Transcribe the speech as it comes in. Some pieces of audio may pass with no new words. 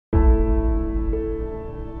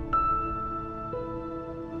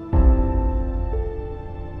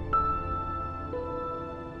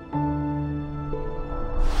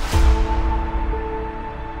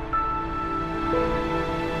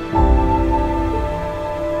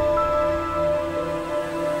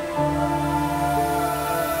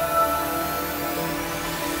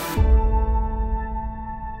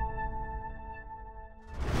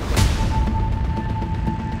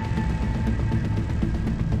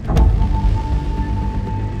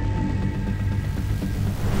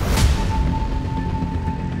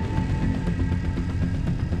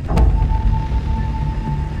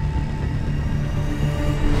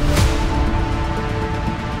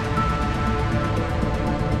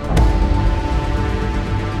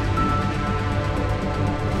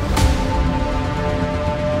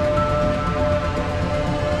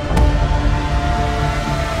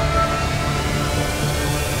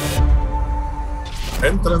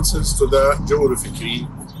entrances to the Geography Creek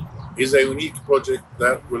is a unique project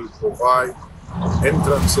that will provide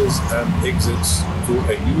entrances and exits to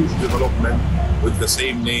a huge development with the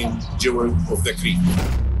same name, Jewel of the Creek.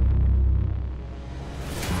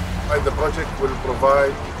 The project will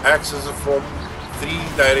provide access from 3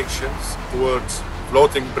 directions towards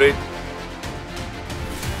Floating Bridge,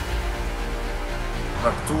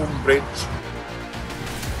 Maktoum Bridge,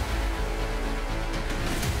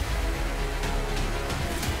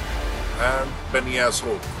 and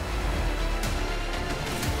BaniyasRoad.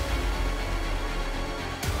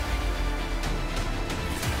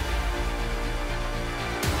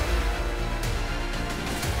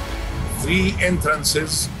 Three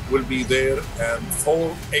entrances will be there and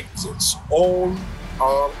 4 exits. All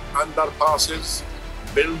are underpasses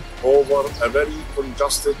built over a very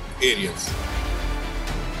congested areas.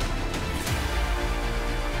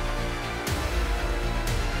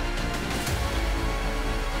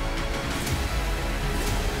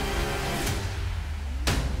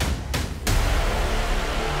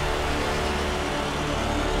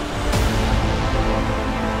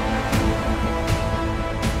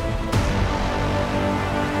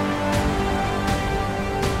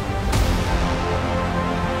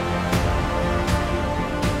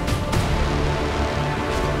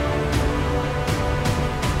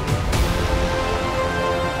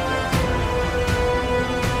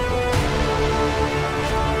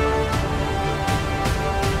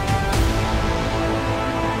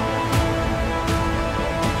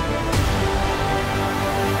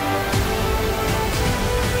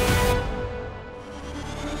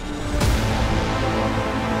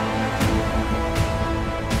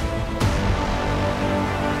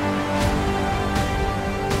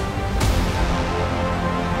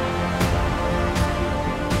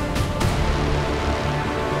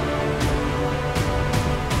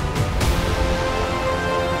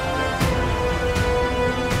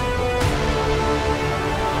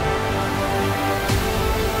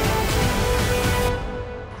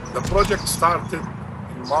 The project started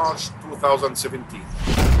in March 2017.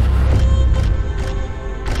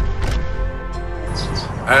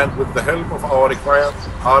 And with the help of our client,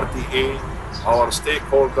 RTA, our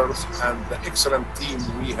stakeholders, and the excellent team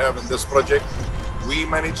we have in this project, we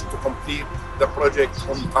managed to complete the project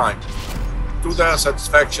on time, to the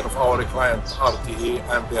satisfaction of our client, RTA,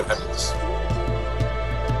 and their happiness.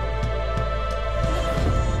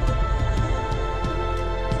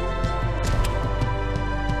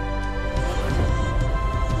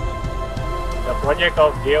 The project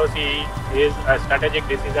of JOC is a strategic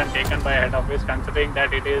decision taken by head office, considering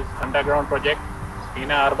that it is underground project in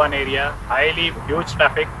an urban area, highly huge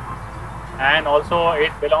traffic, and also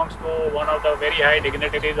it belongs to one of the very high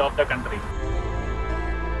dignitaries of the country.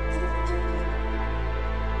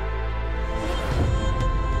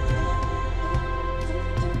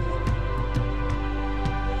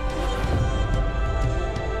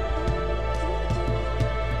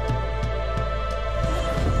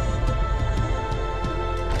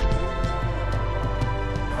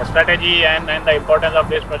 The strategy and the importance of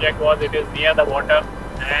this project was it is near the water,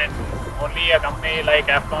 and only a company like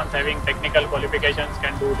Afcons having technical qualifications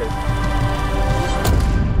can do this.